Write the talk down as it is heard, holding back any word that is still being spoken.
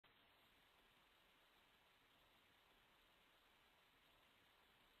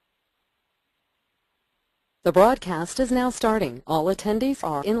The broadcast is now starting. All attendees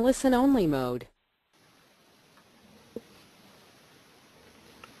are in listen-only mode.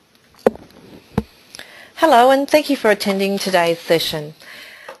 Hello and thank you for attending today's session.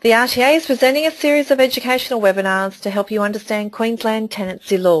 The RTA is presenting a series of educational webinars to help you understand Queensland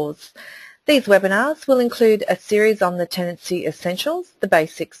tenancy laws. These webinars will include a series on the tenancy essentials, the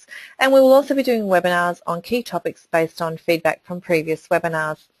basics, and we will also be doing webinars on key topics based on feedback from previous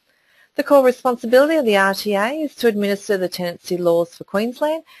webinars. The core responsibility of the RTA is to administer the tenancy laws for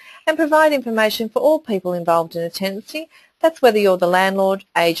Queensland and provide information for all people involved in a tenancy. That's whether you're the landlord,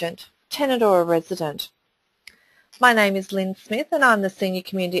 agent, tenant or a resident. My name is Lynn Smith and I'm the Senior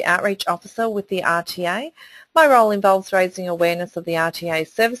Community Outreach Officer with the RTA. My role involves raising awareness of the RTA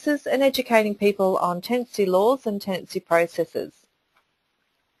services and educating people on tenancy laws and tenancy processes.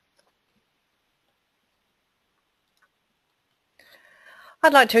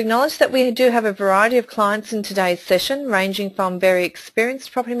 I'd like to acknowledge that we do have a variety of clients in today's session, ranging from very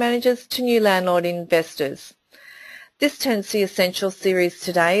experienced property managers to new landlord investors. This Tenancy Essentials series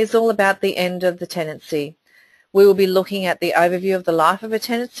today is all about the end of the tenancy. We will be looking at the overview of the life of a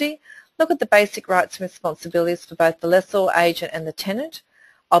tenancy, look at the basic rights and responsibilities for both the lessor, agent and the tenant.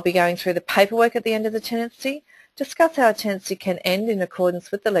 I'll be going through the paperwork at the end of the tenancy, discuss how a tenancy can end in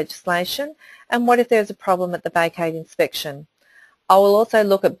accordance with the legislation, and what if there's a problem at the vacate inspection. I will also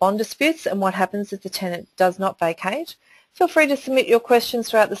look at bond disputes and what happens if the tenant does not vacate. Feel free to submit your questions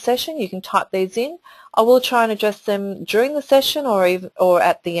throughout the session. You can type these in. I will try and address them during the session or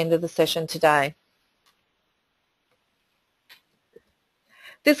at the end of the session today.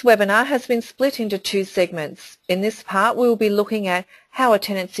 This webinar has been split into two segments. In this part, we will be looking at how a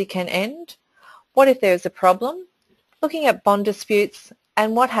tenancy can end, what if there is a problem, looking at bond disputes,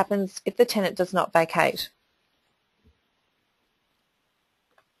 and what happens if the tenant does not vacate.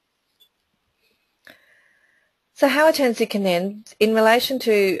 So how a tenancy can end, in relation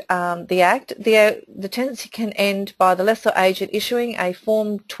to the Act, the tenancy can end by the lessor agent issuing a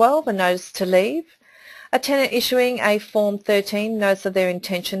Form 12, a notice to leave, a tenant issuing a Form 13, notice of their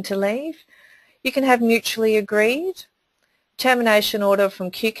intention to leave. You can have mutually agreed, termination order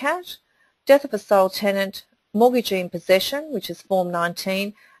from QCAT, death of a sole tenant, mortgagee in possession, which is Form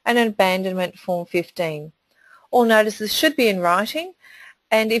 19, and an abandonment, Form 15. All notices should be in writing.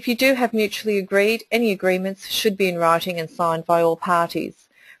 And if you do have mutually agreed, any agreements should be in writing and signed by all parties.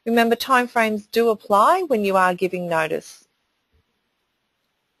 Remember, timeframes do apply when you are giving notice.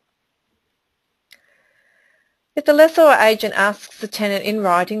 If the lessor or agent asks the tenant in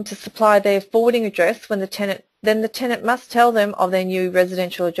writing to supply their forwarding address then the tenant must tell them of their new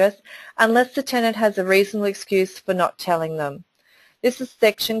residential address unless the tenant has a reasonable excuse for not telling them. This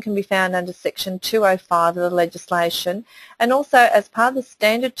section can be found under Section 205 of the legislation and also as part of the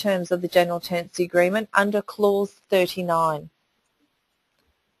standard terms of the General Tenancy Agreement under Clause 39.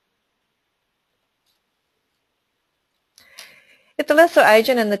 If the lessor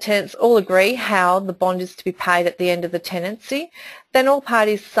agent and the tenants all agree how the bond is to be paid at the end of the tenancy, then all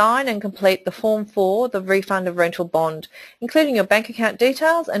parties sign and complete the Form 4, the refund of rental bond, including your bank account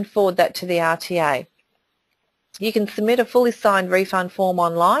details, and forward that to the RTA. You can submit a fully signed refund form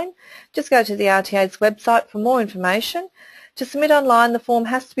online. Just go to the RTA's website for more information. To submit online, the form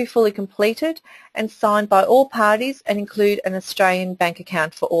has to be fully completed and signed by all parties and include an Australian bank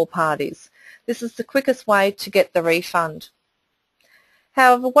account for all parties. This is the quickest way to get the refund.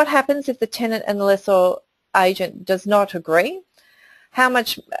 However, what happens if the tenant and the lessor agent does not agree?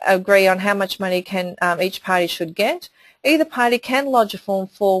 Agree on how much money each party should get? Either party can lodge a Form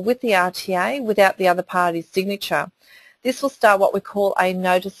 4 with the RTA without the other party's signature. This will start what we call a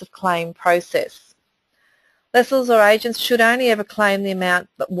notice of claim process. Lessors or agents should only ever claim the amount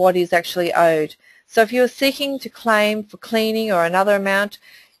that what is actually owed. So if you are seeking to claim for cleaning or another amount,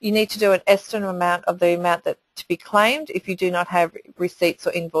 you need to do an estimate amount of the amount that to be claimed if you do not have receipts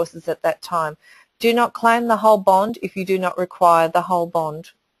or invoices at that time. Do not claim the whole bond if you do not require the whole bond.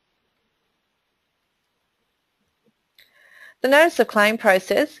 The notice of claim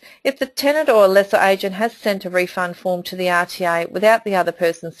process: if the tenant or lessor agent has sent a refund form to the RTA without the other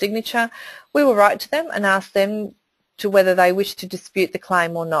person's signature, we will write to them and ask them to whether they wish to dispute the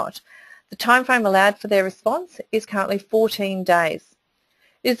claim or not. The timeframe allowed for their response is currently 14 days.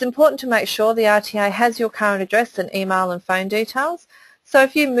 It is important to make sure the RTA has your current address and email and phone details. So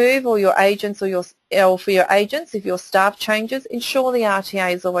if you move or your agents or for your agents, if your staff changes, ensure the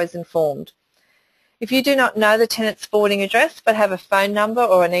RTA is always informed. If you do not know the tenant's forwarding address but have a phone number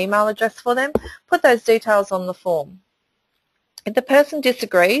or an email address for them, put those details on the form. If the person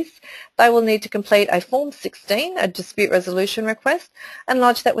disagrees, they will need to complete a Form 16, a dispute resolution request, and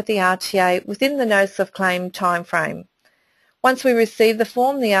lodge that with the RTA within the notice of claim time frame. Once we receive the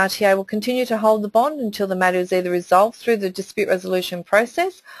form, the RTA will continue to hold the bond until the matter is either resolved through the dispute resolution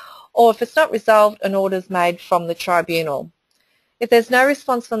process, or if it's not resolved, an order is made from the tribunal. If there's no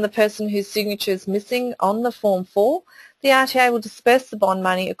response from the person whose signature is missing on the Form 4, the RTA will disperse the bond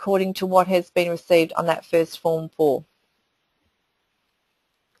money according to what has been received on that first Form 4.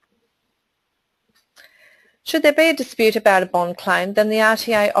 Should there be a dispute about a bond claim, then the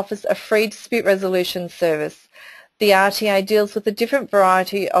RTA offers a free dispute resolution service. The RTA deals with a different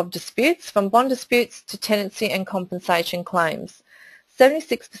variety of disputes, from bond disputes to tenancy and compensation claims.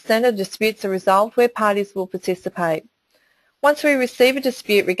 76% of disputes are resolved where parties will participate. Once we receive a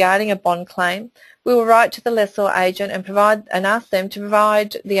dispute regarding a bond claim, we will write to the lessor agent and ask them to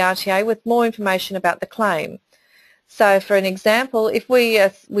provide the RTA with more information about the claim. So for an example, if we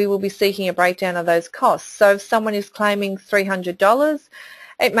will be seeking a breakdown of those costs. So if someone is claiming $300,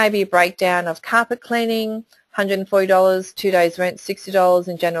 it may be a breakdown of carpet cleaning, $140, 2 days rent $60,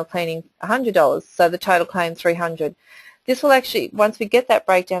 and general cleaning $100. So the total claim $300. This will actually, once we get that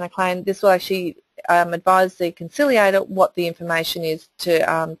breakdown of claim, this will actually advise the conciliator what the information is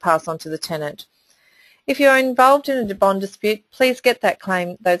to pass on to the tenant. If you're involved in a bond dispute, please get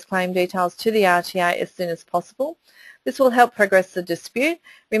those claim details to the RTA as soon as possible. This will help progress the dispute.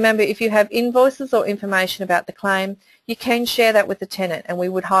 Remember, if you have invoices or information about the claim, you can share that with the tenant, and we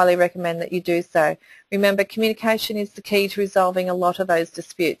would highly recommend that you do so. Remember, communication is the key to resolving a lot of those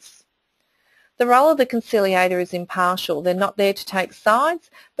disputes. The role of the conciliator is impartial. They're not there to take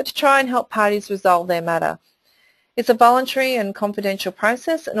sides, but to try and help parties resolve their matter. It's a voluntary and confidential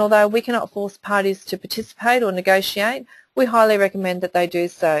process, and although we cannot force parties to participate or negotiate, we highly recommend that they do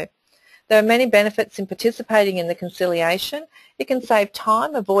so. There are many benefits in participating in the conciliation. It can save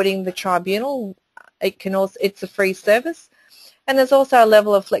time avoiding the tribunal. It's a free service, and there's also a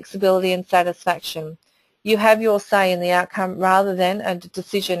level of flexibility and satisfaction. You have your say in the outcome rather than a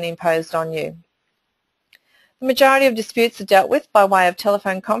decision imposed on you. The majority of disputes are dealt with by way of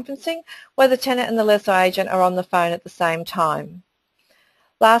telephone conferencing, where the tenant and the lessor agent are on the phone at the same time.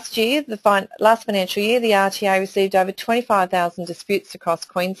 Last financial year, the RTA received over 25,000 disputes across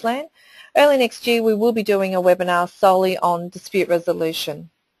Queensland. Early next year, we will be doing a webinar solely on dispute resolution.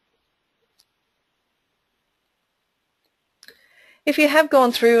 If you have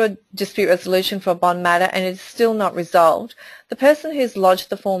gone through a dispute resolution for a bond matter and it is still not resolved, the person who's lodged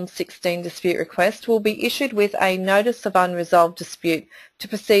the Form 16 dispute request will be issued with a Notice of Unresolved Dispute to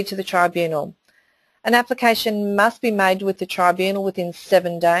proceed to the tribunal. An application must be made with the tribunal within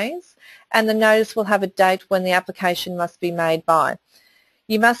 7 days, and the notice will have a date when the application must be made by.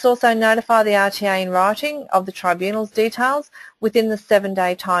 You must also notify the RTA in writing of the tribunal's details within the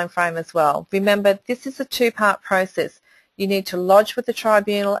 7-day time frame as well. Remember, this is a two-part process. You need to lodge with the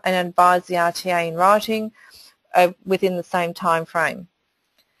tribunal and advise the RTA in writing within the same time frame.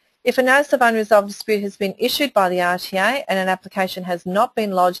 If a Notice of Unresolved Dispute has been issued by the RTA and an application has not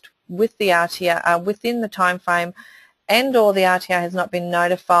been lodged with the RTA within the time frame, and or the RTA has not been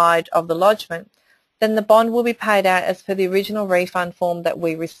notified of the lodgement, then the bond will be paid out as per the original refund form that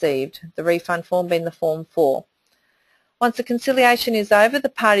we received, the refund form being the Form 4. Once the conciliation is over, the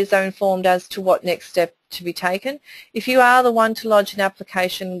parties are informed as to what next step to be taken. If you are the one to lodge an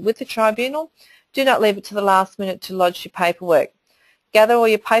application with the tribunal, do not leave it to the last minute to lodge your paperwork. Gather all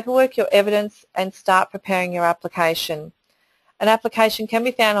your paperwork, your evidence, and start preparing your application. An application can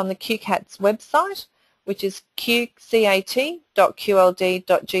be found on the QCAT's website, which is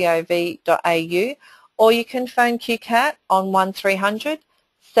qcat.qld.gov.au, or you can phone QCAT on 1300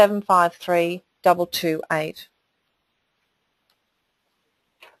 753 228.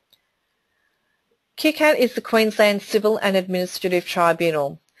 QCAT is the Queensland Civil and Administrative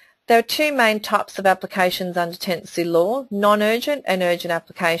Tribunal. There are two main types of applications under tenancy law, non-urgent and urgent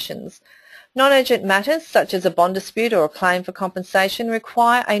applications. Non-urgent matters, such as a bond dispute or a claim for compensation,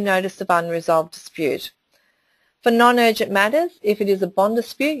 require a Notice of Unresolved Dispute. For non-urgent matters, if it is a bond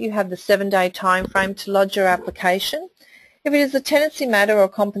dispute, you have the 7-day time frame to lodge your application. If it is a tenancy matter or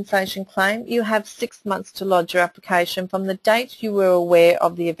compensation claim, you have 6 months to lodge your application from the date you were aware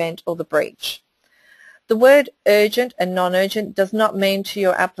of the event or the breach. The word urgent and non-urgent does not mean to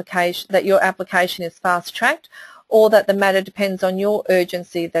your application that your application is fast-tracked or that the matter depends on your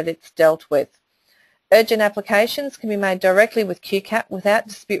urgency that it's dealt with. Urgent applications can be made directly with QCAT without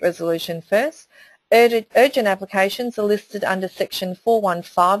dispute resolution first. Urgent applications are listed under Section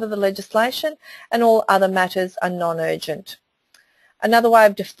 415 of the legislation, and all other matters are non-urgent. Another way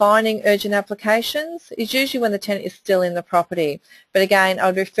of defining urgent applications is usually when the tenant is still in the property. But again, I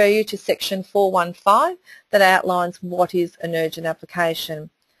would refer you to section 415 that outlines what is an urgent application.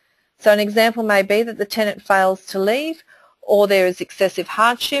 So an example may be that the tenant fails to leave, or there is excessive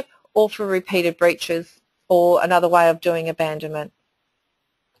hardship, or for repeated breaches, or another way of doing abandonment.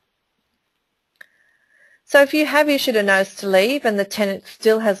 So if you have issued a notice to leave and the tenant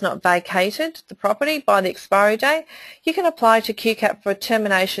still has not vacated the property by the expiry date, you can apply to QCAT for a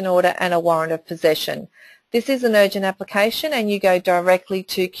termination order and a warrant of possession. This is an urgent application and you go directly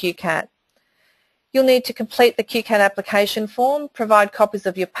to QCAT. You'll need to complete the QCAT application form, provide copies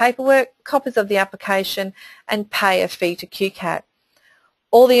of your paperwork, copies of the application and pay a fee to QCAT.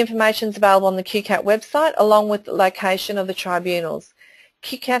 All the information is available on the QCAT website along with the location of the tribunals.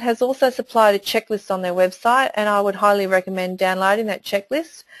 QCAT has also supplied a checklist on their website and I would highly recommend downloading that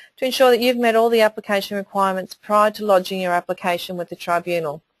checklist to ensure that you've met all the application requirements prior to lodging your application with the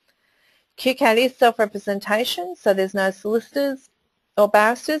tribunal. QCAT is self-representation, so there's no solicitors or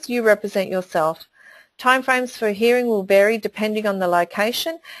barristers, you represent yourself. Timeframes for a hearing will vary depending on the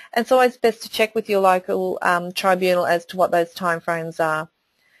location and it's always best to check with your local tribunal as to what those timeframes are.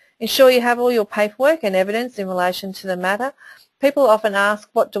 Ensure you have all your paperwork and evidence in relation to the matter. People often ask,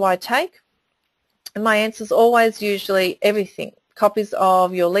 what do I take? And my answer is always usually everything. Copies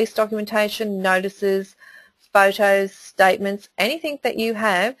of your lease documentation, notices, photos, statements, anything that you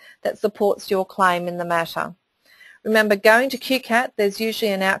have that supports your claim in the matter. Remember, going to QCAT, there's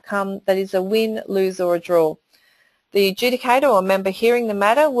usually an outcome that is a win, lose or a draw. The adjudicator or member hearing the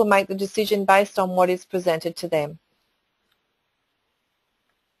matter will make the decision based on what is presented to them.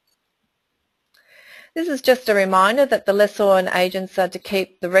 This is just a reminder that the lessor and agents are to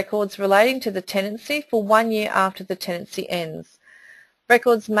keep the records relating to the tenancy for 1 year after the tenancy ends.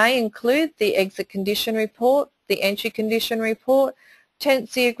 Records may include the exit condition report, the entry condition report,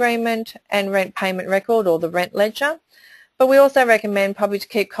 tenancy agreement and rent payment record or the rent ledger, but we also recommend probably to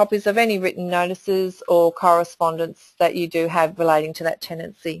keep copies of any written notices or correspondence that you do have relating to that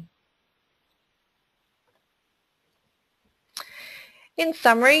tenancy. In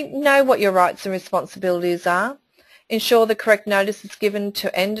summary, know what your rights and responsibilities are, ensure the correct notice is given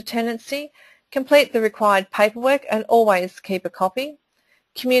to end a tenancy, complete the required paperwork and always keep a copy,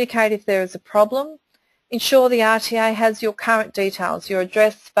 communicate if there is a problem, ensure the RTA has your current details, your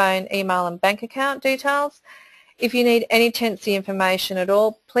address, phone, email and bank account details. If you need any tenancy information at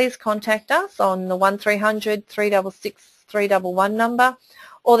all, please contact us on the 1300 366 311 number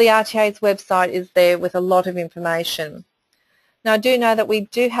or the RTA's website is there with a lot of information. Now I do know that we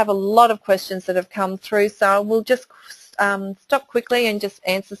do have a lot of questions that have come through, so we'll just stop quickly and just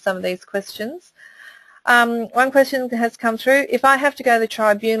answer some of these questions. One question has come through, if I have to go to the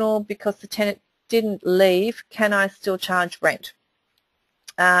tribunal because the tenant didn't leave, can I still charge rent?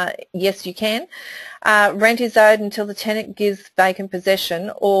 Yes, you can. Rent is owed until the tenant gives vacant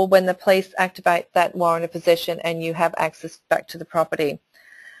possession or when the police activate that warrant of possession and you have access back to the property.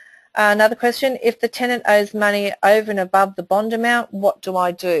 Another question, if the tenant owes money over and above the bond amount, what do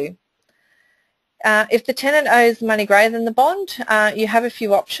I do? If the tenant owes money greater than the bond, you have a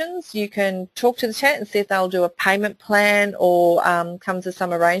few options. You can talk to the tenant and see if they'll do a payment plan or come to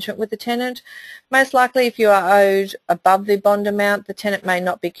some arrangement with the tenant. Most likely if you are owed above the bond amount, the tenant may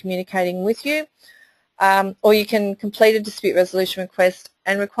not be communicating with you. Or you can complete a dispute resolution request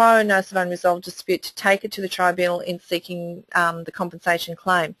and require a notice of unresolved dispute to take it to the tribunal in seeking the compensation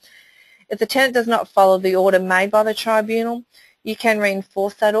claim. If the tenant does not follow the order made by the tribunal, you can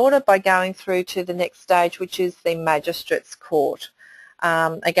reinforce that order by going through to the next stage, which is the Magistrates Court.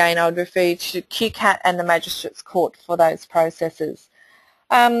 Again, I would refer you to QCAT and the Magistrates Court for those processes.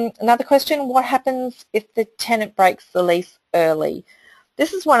 Another question, what happens if the tenant breaks the lease early?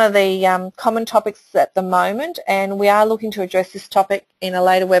 This is one of the common topics at the moment, and we are looking to address this topic in a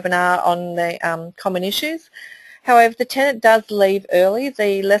later webinar on the common issues. However, if the tenant does leave early,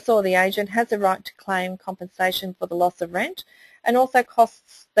 the lessor or the agent has a right to claim compensation for the loss of rent and also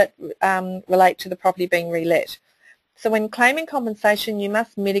costs that relate to the property being relet. So when claiming compensation, you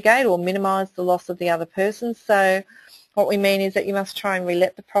must mitigate or minimise the loss of the other person. So what we mean is that you must try and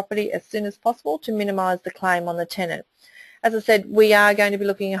relet the property as soon as possible to minimise the claim on the tenant. As I said, we are going to be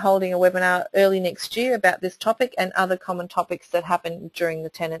looking at holding a webinar early next year about this topic and other common topics that happen during the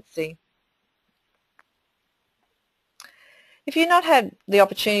tenancy. If you've not had the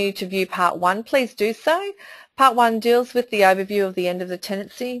opportunity to view Part 1, please do so. Part 1 deals with the overview of the end of the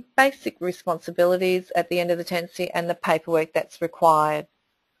tenancy, basic responsibilities at the end of the tenancy and the paperwork that's required.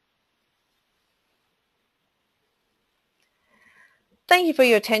 Thank you for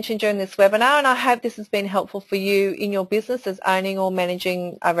your attention during this webinar, and I hope this has been helpful for you in your business as owning or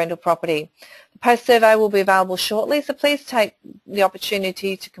managing a rental property. The post-survey will be available shortly, so please take the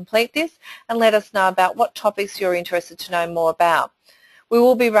opportunity to complete this and let us know about what topics you're interested to know more about. We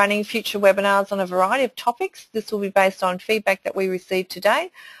will be running future webinars on a variety of topics. This will be based on feedback that we received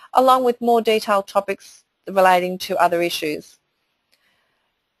today, along with more detailed topics relating to other issues.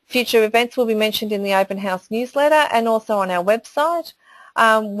 Future events will be mentioned in the Open House newsletter and also on our website.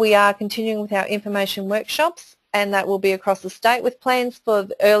 We are continuing with our information workshops, and that will be across the state with plans for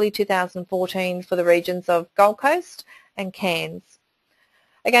early 2014 for the regions of Gold Coast and Cairns.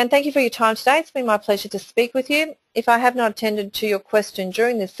 Again, thank you for your time today. It's been my pleasure to speak with you. If I have not attended to your question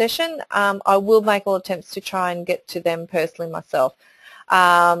during this session, I will make all attempts to try and get to them personally myself.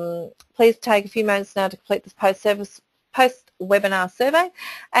 Please take a few moments now to complete this post-webinar survey,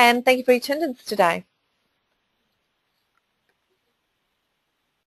 and thank you for your attendance today.